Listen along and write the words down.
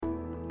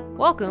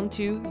Welcome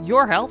to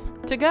Your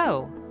Health to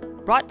Go,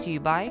 brought to you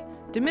by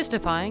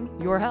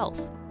Demystifying Your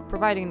Health,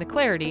 providing the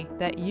clarity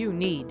that you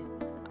need.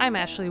 I'm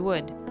Ashley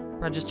Wood,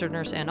 registered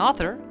nurse and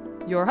author,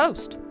 your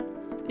host.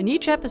 In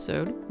each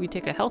episode, we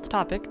take a health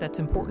topic that's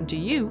important to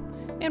you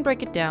and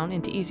break it down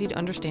into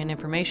easy-to-understand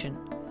information.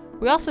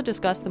 We also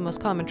discuss the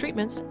most common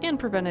treatments and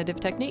preventative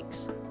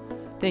techniques.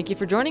 Thank you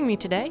for joining me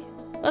today.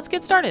 Let's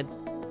get started.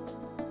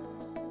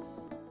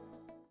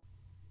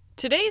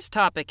 Today's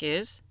topic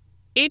is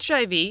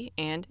HIV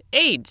and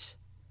AIDS.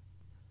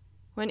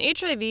 When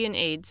HIV and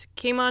AIDS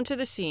came onto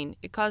the scene,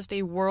 it caused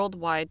a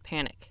worldwide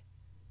panic.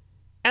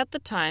 At the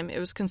time, it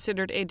was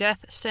considered a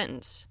death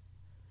sentence.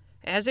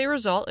 As a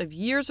result of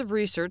years of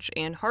research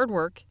and hard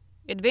work,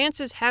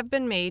 advances have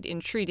been made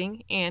in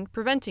treating and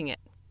preventing it.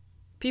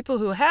 People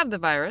who have the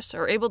virus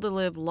are able to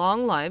live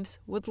long lives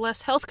with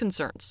less health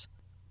concerns.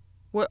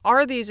 What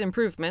are these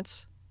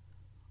improvements?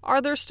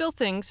 Are there still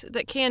things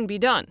that can be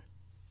done?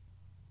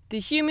 The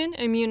human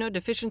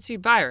immunodeficiency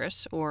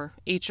virus, or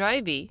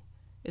HIV,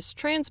 is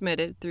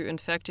transmitted through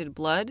infected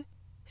blood,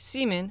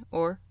 semen,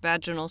 or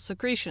vaginal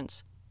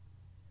secretions.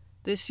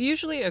 This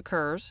usually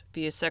occurs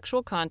via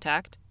sexual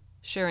contact,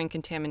 sharing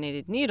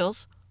contaminated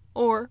needles,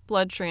 or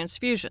blood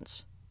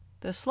transfusions.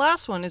 This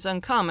last one is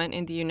uncommon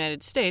in the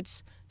United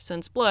States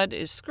since blood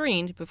is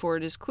screened before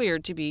it is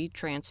cleared to be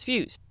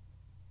transfused.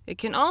 It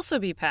can also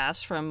be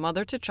passed from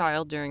mother to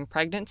child during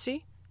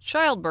pregnancy,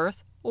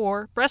 childbirth,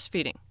 or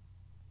breastfeeding.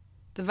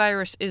 The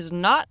virus is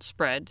not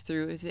spread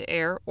through the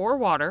air or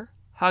water,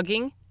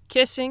 hugging,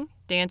 kissing,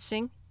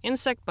 dancing,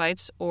 insect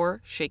bites,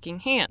 or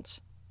shaking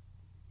hands.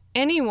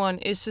 Anyone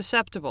is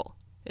susceptible.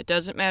 It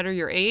doesn't matter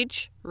your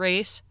age,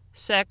 race,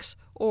 sex,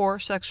 or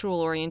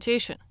sexual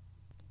orientation.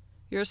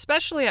 You're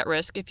especially at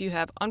risk if you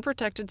have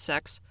unprotected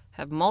sex,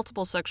 have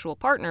multiple sexual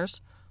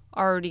partners,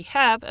 already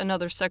have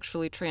another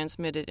sexually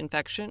transmitted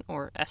infection,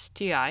 or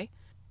STI,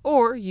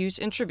 or use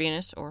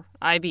intravenous or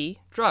IV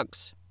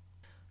drugs.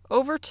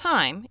 Over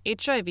time,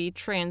 HIV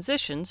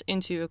transitions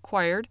into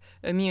acquired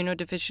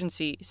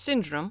immunodeficiency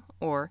syndrome,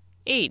 or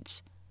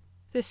AIDS.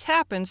 This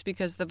happens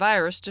because the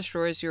virus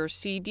destroys your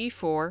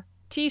CD4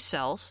 T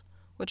cells,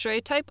 which are a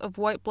type of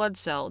white blood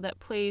cell that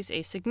plays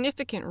a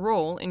significant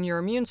role in your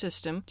immune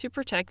system to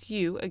protect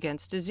you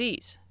against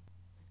disease.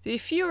 The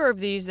fewer of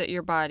these that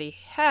your body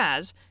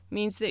has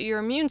means that your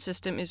immune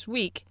system is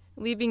weak,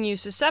 leaving you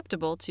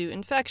susceptible to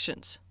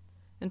infections.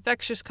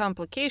 Infectious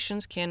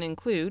complications can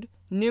include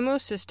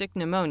pneumocystic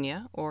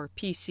pneumonia, or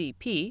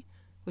PCP,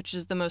 which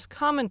is the most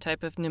common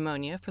type of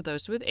pneumonia for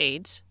those with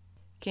AIDS,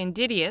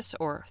 candidiasis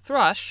or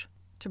thrush,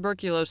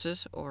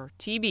 tuberculosis or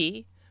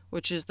TB,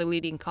 which is the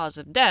leading cause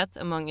of death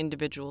among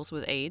individuals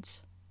with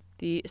AIDS,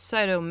 the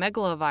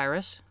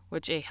cytomegalovirus,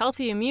 which a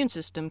healthy immune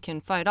system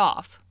can fight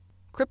off,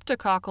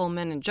 cryptococcal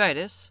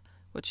meningitis,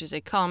 which is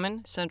a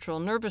common central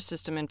nervous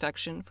system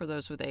infection for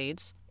those with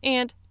AIDS,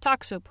 and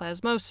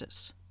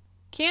toxoplasmosis.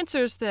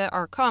 Cancers that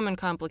are common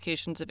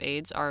complications of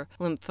AIDS are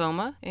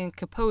lymphoma and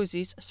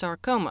Kaposi's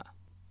sarcoma.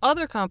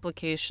 Other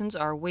complications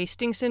are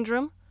wasting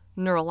syndrome,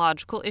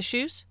 neurological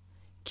issues,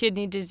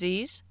 kidney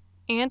disease,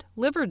 and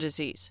liver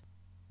disease.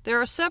 There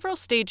are several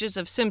stages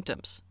of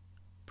symptoms.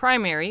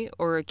 Primary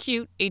or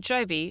acute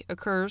HIV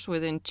occurs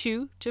within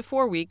 2 to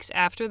 4 weeks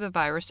after the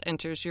virus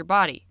enters your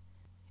body.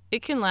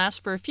 It can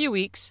last for a few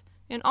weeks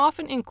and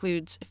often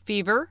includes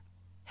fever,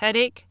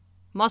 headache,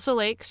 muscle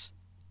aches,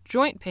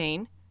 joint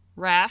pain,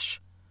 rash,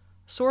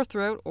 sore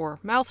throat or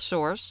mouth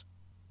sores,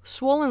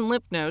 swollen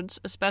lymph nodes,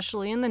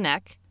 especially in the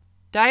neck,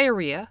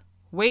 diarrhea,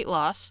 weight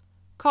loss,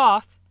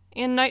 cough,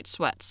 and night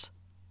sweats.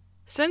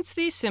 Since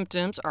these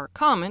symptoms are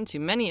common to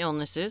many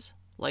illnesses,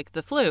 like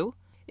the flu,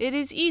 it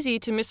is easy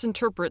to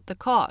misinterpret the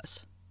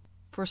cause.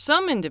 For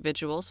some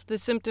individuals, the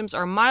symptoms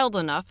are mild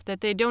enough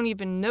that they don't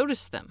even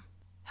notice them.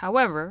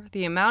 However,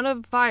 the amount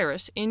of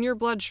virus in your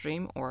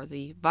bloodstream, or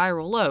the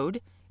viral load,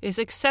 is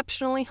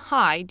exceptionally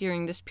high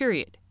during this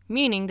period,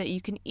 meaning that you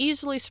can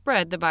easily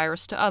spread the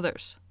virus to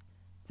others.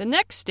 The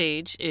next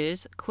stage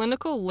is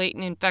clinical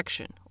latent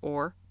infection,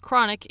 or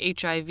chronic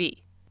HIV.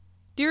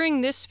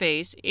 During this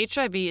phase,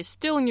 HIV is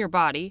still in your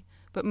body,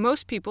 but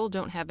most people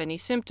don't have any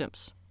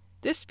symptoms.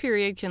 This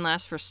period can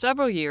last for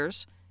several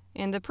years,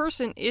 and the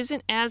person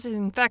isn't as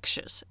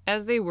infectious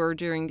as they were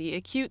during the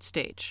acute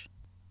stage.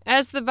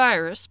 As the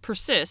virus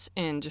persists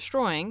in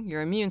destroying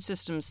your immune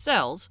system's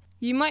cells,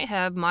 you might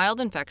have mild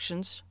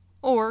infections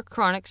or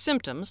chronic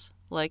symptoms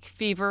like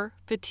fever,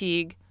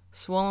 fatigue,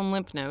 swollen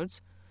lymph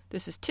nodes.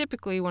 This is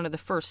typically one of the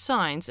first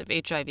signs of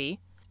HIV,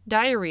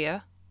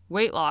 diarrhea,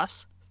 weight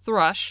loss,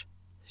 thrush,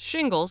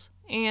 shingles,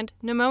 and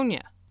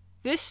pneumonia.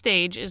 This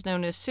stage is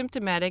known as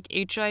symptomatic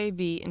HIV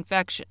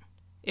infection.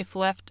 If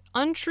left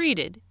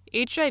untreated,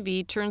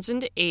 HIV turns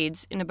into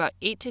AIDS in about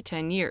 8 to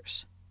 10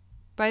 years.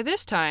 By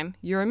this time,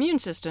 your immune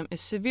system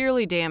is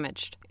severely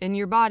damaged, and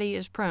your body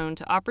is prone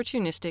to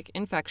opportunistic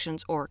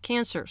infections or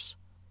cancers.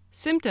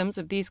 Symptoms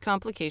of these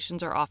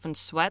complications are often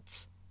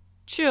sweats,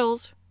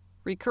 chills,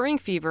 recurring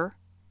fever,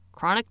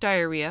 chronic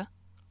diarrhea,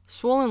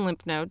 swollen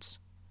lymph nodes,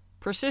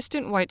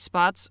 persistent white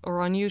spots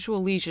or unusual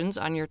lesions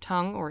on your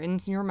tongue or in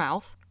your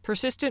mouth,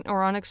 persistent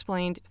or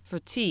unexplained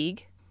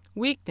fatigue,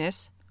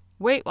 weakness,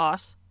 weight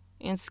loss,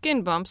 and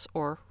skin bumps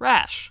or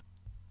rash.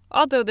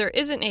 Although there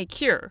isn't a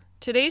cure,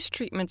 today's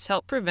treatments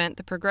help prevent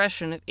the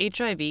progression of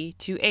HIV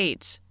to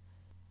AIDS.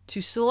 To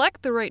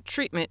select the right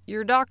treatment,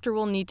 your doctor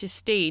will need to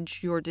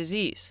stage your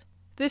disease.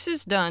 This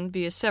is done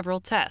via several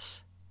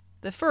tests.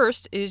 The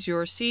first is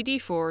your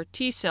CD4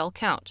 T cell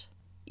count.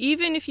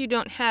 Even if you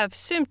don't have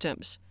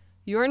symptoms,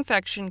 your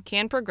infection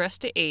can progress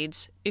to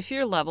AIDS if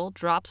your level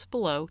drops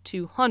below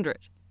 200.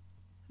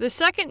 The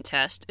second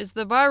test is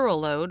the viral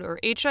load or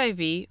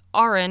HIV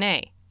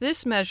RNA.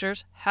 This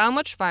measures how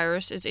much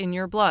virus is in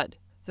your blood.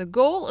 The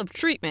goal of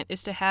treatment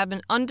is to have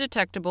an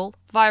undetectable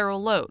viral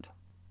load.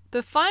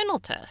 The final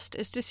test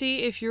is to see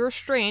if your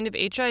strain of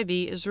HIV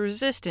is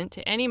resistant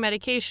to any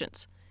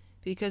medications,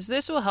 because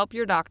this will help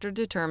your doctor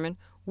determine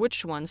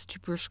which ones to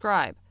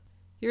prescribe.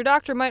 Your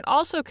doctor might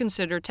also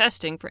consider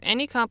testing for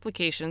any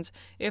complications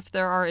if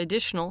there are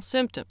additional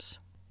symptoms.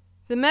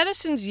 The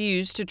medicines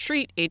used to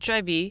treat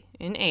HIV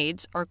and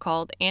AIDS are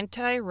called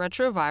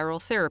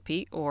antiretroviral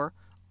therapy or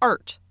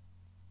ART.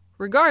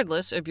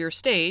 Regardless of your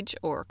stage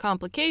or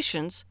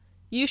complications,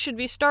 you should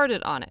be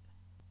started on it.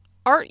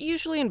 ART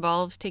usually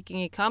involves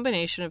taking a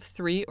combination of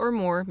 3 or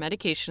more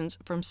medications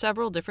from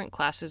several different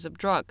classes of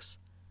drugs.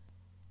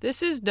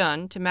 This is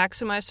done to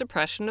maximize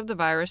suppression of the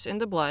virus in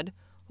the blood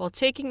while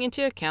taking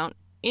into account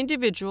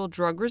individual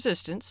drug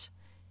resistance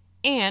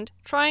and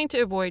trying to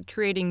avoid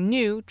creating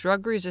new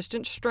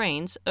drug-resistant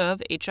strains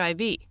of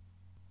HIV.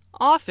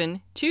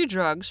 Often, 2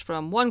 drugs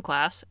from one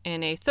class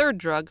and a third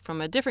drug from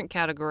a different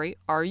category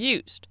are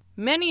used.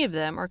 Many of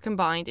them are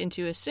combined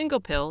into a single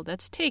pill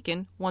that's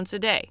taken once a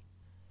day.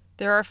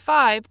 There are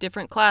 5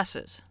 different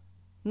classes.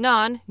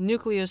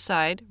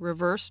 Non-nucleoside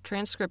reverse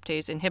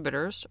transcriptase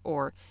inhibitors,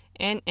 or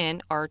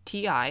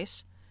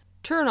NNRTIs,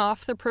 turn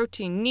off the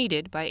protein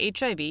needed by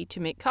HIV to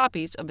make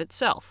copies of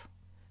itself.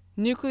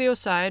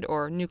 Nucleoside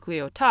or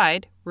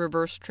nucleotide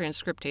reverse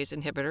transcriptase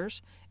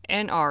inhibitors,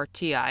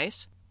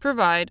 NRTIs,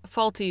 provide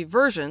faulty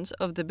versions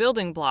of the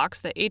building blocks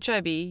that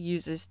HIV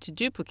uses to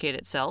duplicate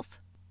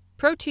itself.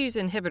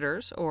 Protease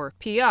inhibitors, or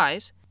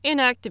PIs,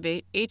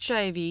 inactivate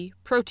HIV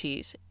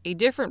protease, a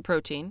different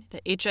protein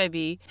that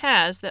HIV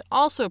has that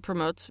also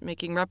promotes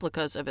making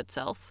replicas of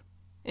itself.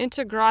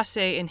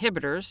 Integrase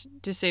inhibitors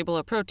disable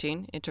a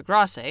protein,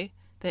 integrase,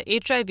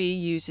 that HIV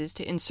uses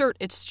to insert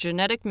its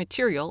genetic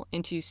material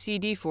into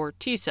CD4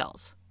 T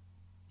cells.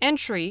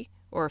 Entry,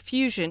 or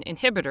fusion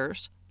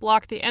inhibitors,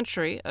 block the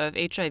entry of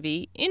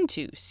HIV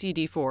into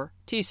CD4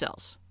 T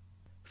cells.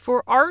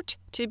 For ART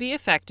to be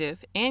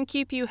effective and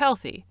keep you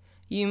healthy,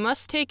 you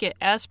must take it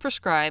as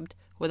prescribed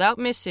without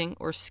missing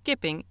or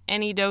skipping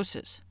any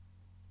doses.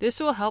 This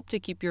will help to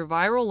keep your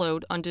viral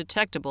load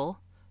undetectable,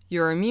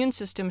 your immune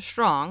system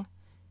strong,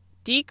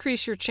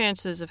 decrease your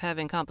chances of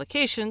having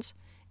complications,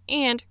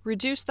 and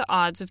reduce the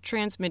odds of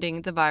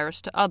transmitting the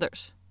virus to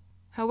others.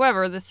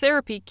 However, the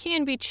therapy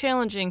can be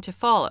challenging to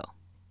follow.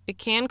 It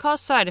can cause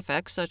side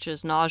effects such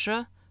as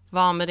nausea,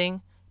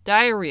 vomiting,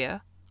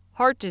 diarrhea,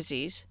 heart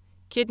disease,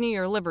 kidney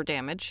or liver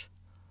damage,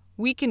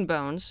 weakened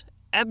bones,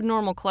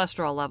 abnormal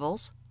cholesterol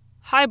levels,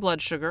 high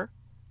blood sugar,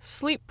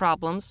 sleep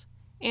problems,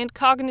 and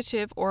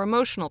cognitive or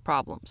emotional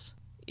problems.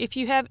 If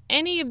you have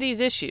any of these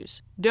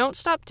issues, don't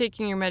stop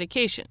taking your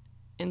medication.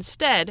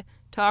 Instead,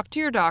 talk to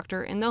your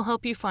doctor and they'll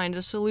help you find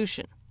a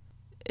solution.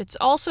 It's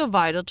also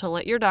vital to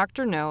let your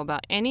doctor know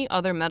about any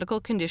other medical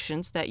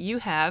conditions that you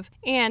have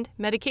and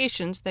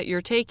medications that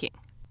you're taking.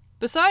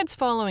 Besides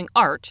following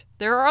ART,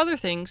 there are other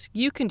things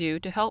you can do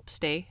to help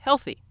stay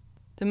healthy.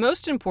 The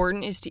most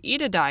important is to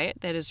eat a diet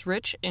that is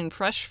rich in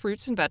fresh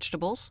fruits and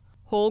vegetables,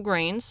 whole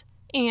grains,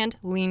 and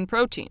lean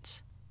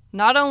proteins.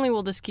 Not only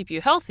will this keep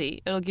you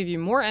healthy, it'll give you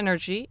more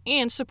energy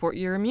and support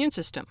your immune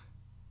system.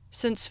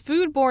 Since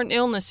foodborne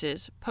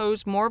illnesses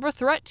pose more of a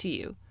threat to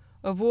you,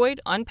 avoid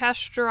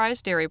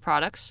unpasteurized dairy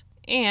products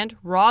and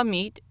raw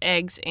meat,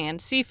 eggs, and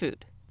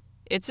seafood.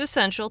 It's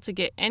essential to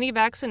get any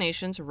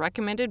vaccinations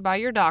recommended by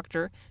your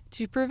doctor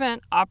to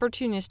prevent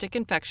opportunistic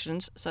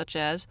infections such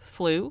as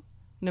flu,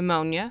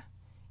 pneumonia,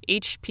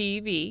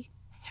 HPV,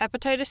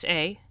 hepatitis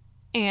A,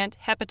 and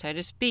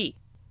hepatitis B.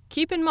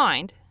 Keep in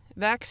mind,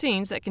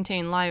 vaccines that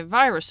contain live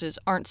viruses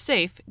aren't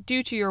safe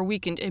due to your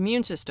weakened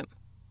immune system.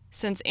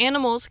 Since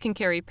animals can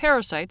carry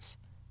parasites,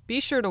 be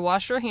sure to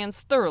wash your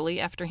hands thoroughly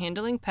after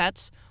handling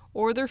pets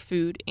or their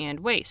food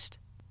and waste.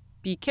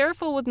 Be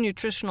careful with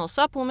nutritional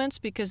supplements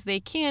because they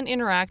can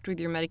interact with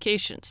your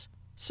medications.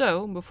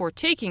 So, before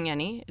taking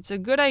any, it's a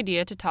good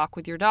idea to talk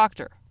with your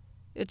doctor.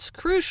 It's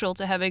crucial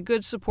to have a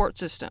good support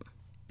system.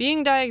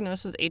 Being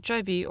diagnosed with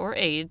HIV or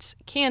AIDS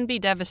can be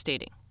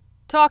devastating.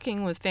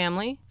 Talking with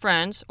family,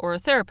 friends, or a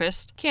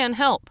therapist can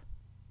help.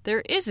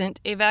 There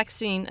isn't a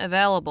vaccine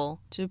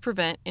available to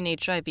prevent an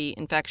HIV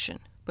infection,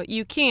 but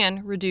you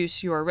can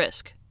reduce your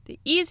risk. The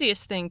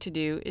easiest thing to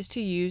do is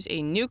to use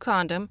a new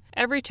condom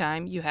every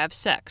time you have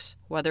sex,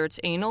 whether it's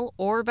anal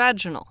or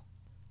vaginal.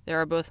 There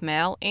are both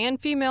male and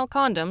female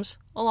condoms,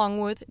 along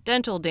with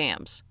dental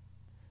dams.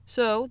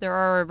 So there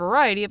are a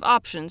variety of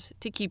options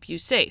to keep you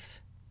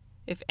safe.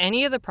 If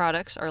any of the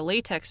products are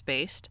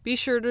latex-based, be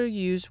sure to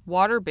use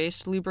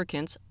water-based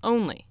lubricants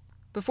only.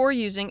 Before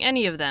using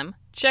any of them,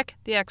 check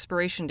the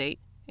expiration date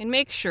and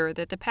make sure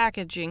that the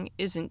packaging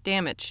isn't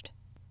damaged.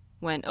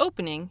 When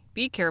opening,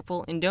 be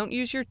careful and don't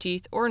use your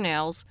teeth or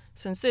nails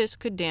since this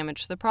could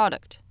damage the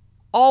product.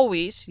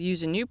 Always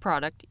use a new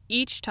product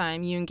each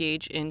time you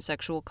engage in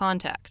sexual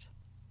contact.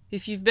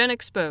 If you've been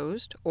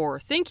exposed or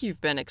think you've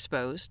been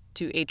exposed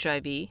to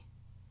HIV,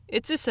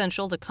 it's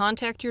essential to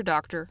contact your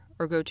doctor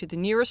or go to the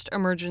nearest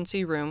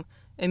emergency room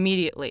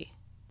immediately.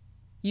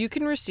 You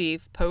can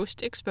receive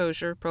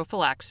post-exposure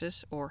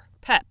prophylaxis, or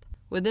PEP,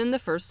 within the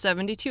first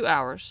 72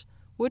 hours,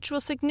 which will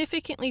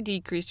significantly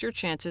decrease your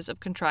chances of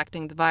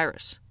contracting the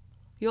virus.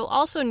 You'll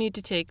also need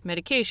to take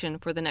medication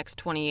for the next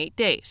 28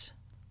 days.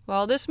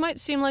 While this might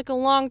seem like a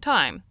long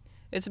time,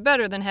 it's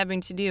better than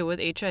having to deal with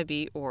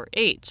HIV or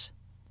AIDS.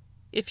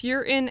 If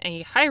you're in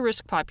a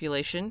high-risk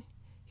population,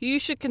 you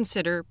should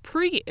consider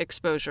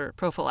pre-exposure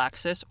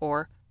prophylaxis,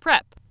 or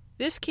PrEP.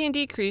 This can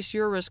decrease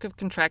your risk of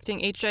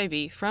contracting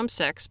HIV from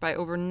sex by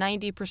over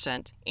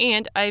 90%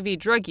 and IV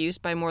drug use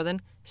by more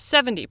than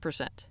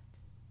 70%.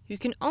 You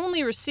can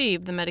only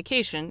receive the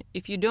medication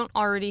if you don't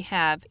already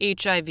have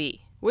HIV,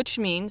 which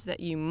means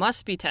that you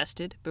must be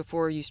tested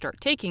before you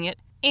start taking it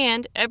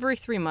and every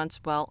 3 months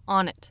while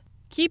on it.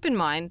 Keep in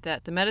mind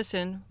that the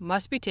medicine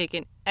must be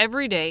taken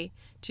every day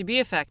to be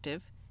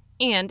effective,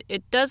 and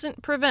it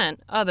doesn't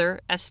prevent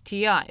other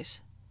STIs.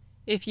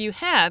 If you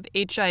have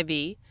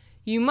HIV,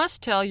 you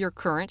must tell your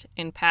current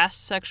and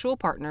past sexual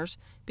partners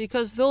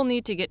because they'll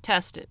need to get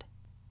tested.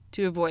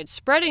 To avoid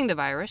spreading the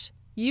virus,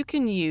 you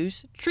can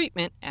use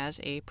treatment as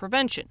a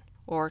prevention,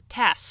 or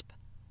TASP.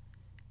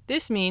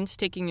 This means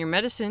taking your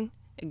medicine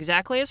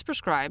exactly as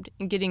prescribed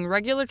and getting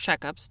regular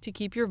checkups to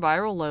keep your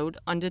viral load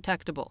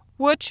undetectable,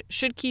 which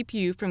should keep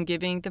you from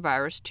giving the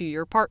virus to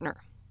your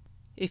partner.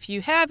 If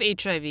you have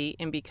HIV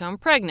and become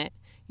pregnant,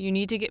 you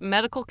need to get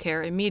medical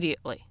care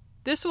immediately.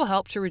 This will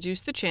help to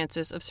reduce the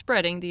chances of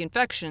spreading the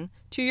infection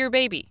to your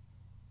baby.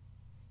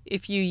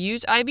 If you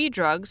use IV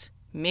drugs,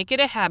 make it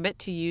a habit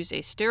to use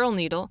a sterile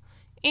needle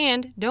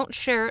and don't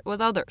share it with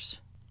others.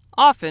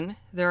 Often,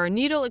 there are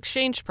needle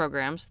exchange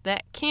programs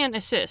that can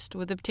assist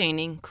with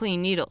obtaining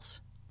clean needles.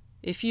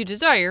 If you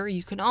desire,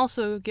 you can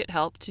also get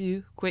help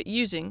to quit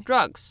using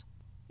drugs.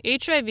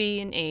 HIV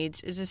and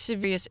AIDS is a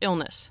serious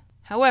illness.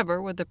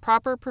 However, with the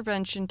proper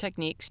prevention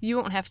techniques, you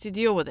won't have to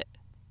deal with it.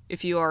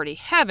 If you already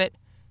have it,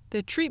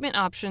 the treatment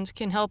options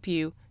can help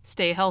you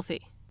stay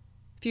healthy.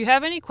 If you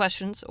have any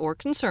questions or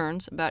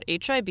concerns about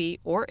HIV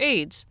or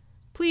AIDS,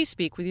 please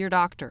speak with your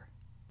doctor.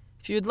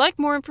 If you would like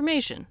more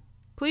information,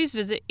 please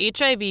visit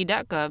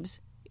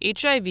hiv.gov's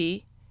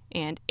HIV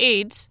and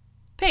AIDS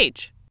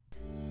page.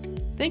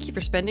 Thank you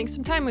for spending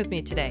some time with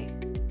me today.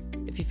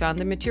 If you found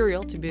the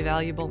material to be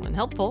valuable and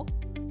helpful,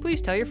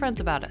 please tell your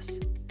friends about us.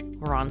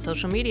 We're on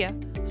social media,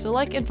 so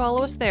like and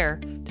follow us there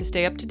to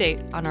stay up to date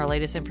on our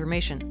latest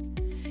information.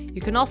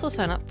 You can also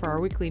sign up for our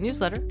weekly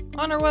newsletter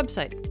on our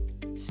website.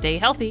 Stay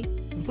healthy,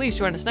 and please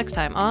join us next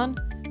time on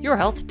Your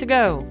Health to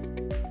Go.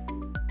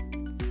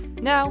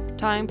 Now,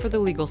 time for the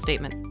legal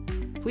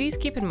statement. Please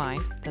keep in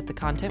mind that the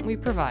content we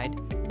provide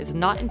is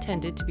not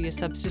intended to be a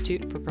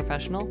substitute for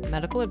professional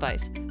medical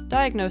advice,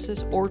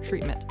 diagnosis, or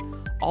treatment.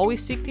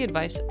 Always seek the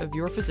advice of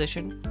your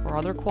physician or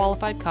other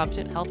qualified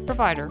competent health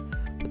provider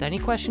with any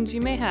questions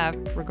you may have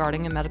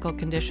regarding a medical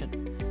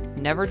condition.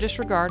 Never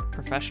disregard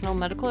professional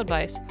medical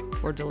advice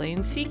or delay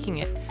in seeking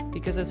it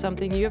because of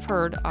something you have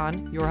heard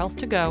on Your Health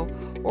to Go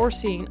or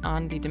seen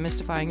on the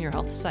Demystifying Your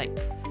Health site.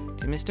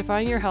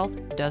 Demystifying Your Health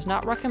does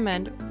not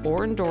recommend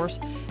or endorse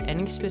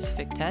any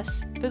specific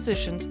tests,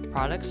 physicians,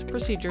 products,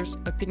 procedures,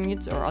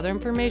 opinions, or other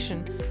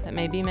information that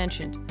may be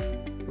mentioned.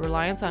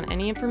 Reliance on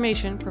any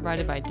information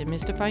provided by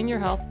Demystifying Your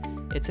Health,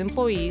 its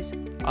employees,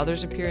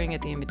 others appearing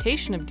at the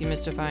invitation of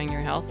Demystifying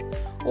Your Health,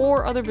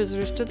 or other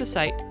visitors to the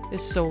site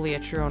is solely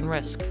at your own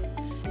risk.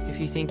 If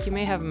you think you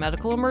may have a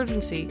medical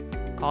emergency,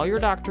 call your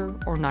doctor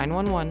or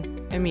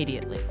 911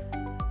 immediately.